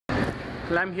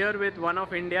Well, I'm here with one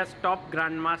of India's top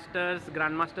grandmasters,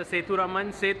 Grandmaster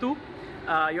Sethuraman. Sethu,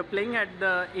 you're playing at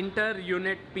the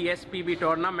inter-unit PSPB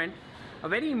tournament, a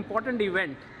very important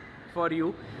event for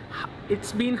you.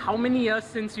 It's been how many years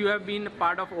since you have been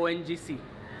part of ONGC?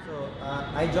 So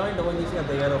I joined ONGC at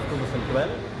the year of 2012.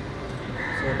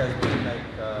 So it has been like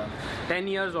 10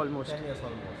 years almost. 10 years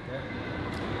almost.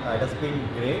 Yeah. It has been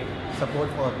great support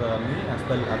for me as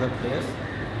well other players.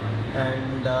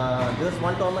 And this is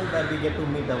one tournament where we get to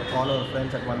meet all our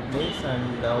friends at one place,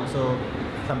 and also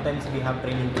sometimes we have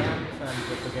training camps and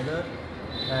get together,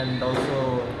 and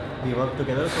also we work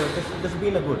together. So it has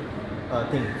been a good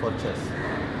thing for chess.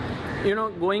 You know,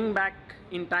 going back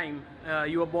in time,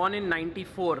 you were born in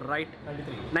 94, right?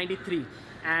 93.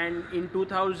 And in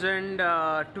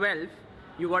 2012,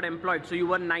 you got employed. So you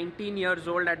were 19 years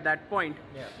old at that point.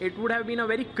 Yeah. It would have been a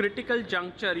very critical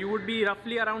juncture. You would be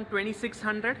roughly around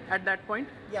 2600 at that point.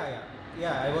 Yeah.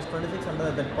 I was 2600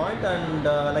 at that point, and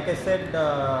like I said,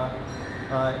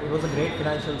 it was a great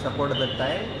financial support at that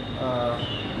time.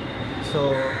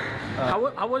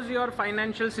 How was your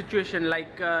financial situation?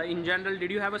 Like in general, did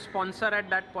you have a sponsor at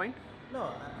that point?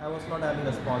 No, I was not having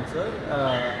a sponsor,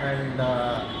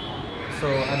 so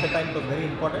at the time it was very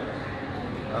important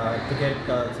to get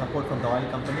support from the oil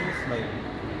companies. Like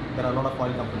there are a lot of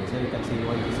oil companies here. You can see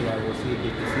ONGC, IOC,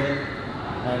 DPCL,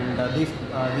 and these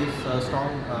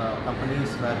strong companies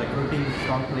were recruiting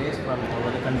strong players from all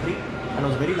over the country. And I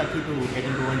was very lucky to get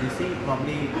into ONGC.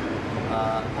 Probably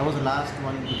I was the last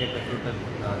one to get recruited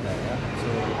there. Yeah? So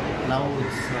now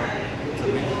it's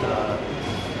a bit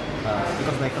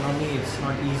because the economy is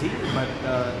not easy, but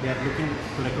they are looking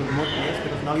to recruit more players,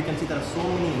 because now you can see there are so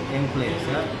many young players,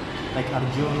 yeah? Like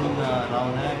Arjun,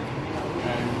 Raunak,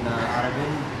 and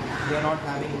Aravind. They are not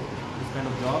having this kind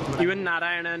of jobs. Even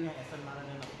Narayanan. Yeah, SL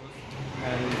Narayanan, of course.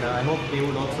 And I hope they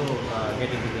would also get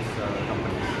into this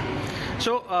company.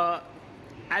 So,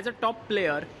 as a top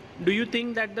player, do you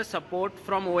think that the support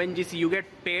from ONGC, you get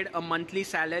paid a monthly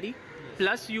salary?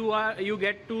 Plus you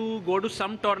get to go to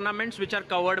some tournaments which are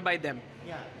covered by them.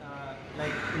 Yeah,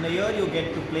 like in a year you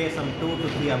get to play some 2 to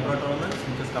 3 abroad tournaments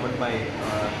which is covered by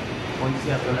ONGC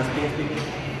as well as PSPB.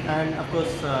 And of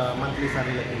course monthly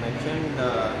salary, like you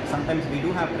mentioned. Sometimes we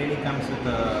do have training camps with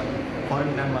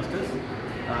foreign grandmasters,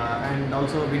 and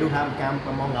also we do have camp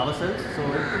among ourselves. So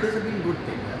it is a really good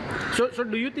thing. So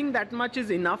do you think that much is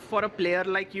enough for a player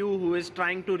like you who is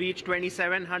trying to reach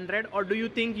 2700, or do you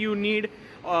think you need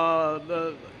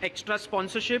the extra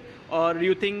sponsorship, or do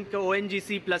you think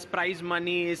ONGC plus prize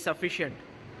money is sufficient?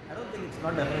 I don't think it's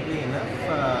not definitely enough.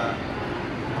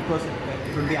 Of course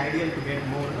it would be ideal to get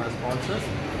more sponsors,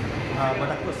 but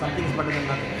of course something is better than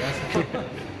nothing. Yes?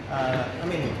 I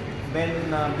mean, when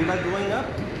we were growing up,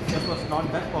 chess was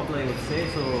not that popular, I would say,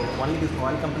 so only these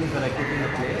oil companies were recruiting the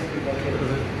players. It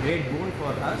was a great boon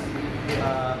for us.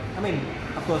 I mean,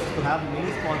 of course, to have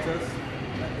many sponsors,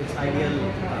 it's ideal,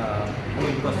 I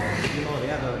mean, because, you know,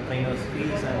 they are the trainers'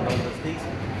 fees and all those things.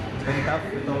 It's very tough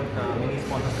without many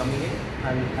sponsors coming in,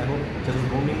 and I hope chess is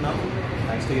booming now,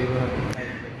 thanks to you,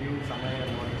 Samay,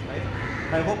 and all these guys.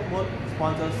 I hope more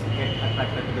sponsors get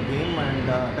attracted to the game,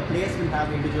 and the players will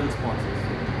have individual sponsors.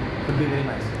 Would be very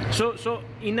nice. So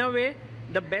in a way,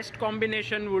 the best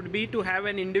combination would be to have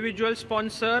an individual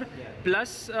sponsor, yeah,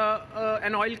 plus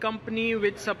an oil company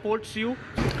which supports you.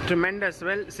 Tremendous.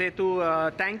 Well, Sethu,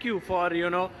 thank you for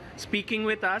speaking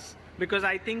with us, because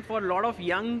I think for a lot of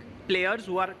young players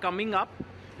who are coming up,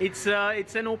 it's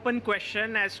an open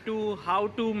question as to how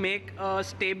to make a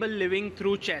stable living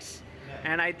through chess.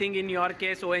 Yeah. And I think in your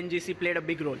case, ONGC played a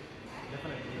big role.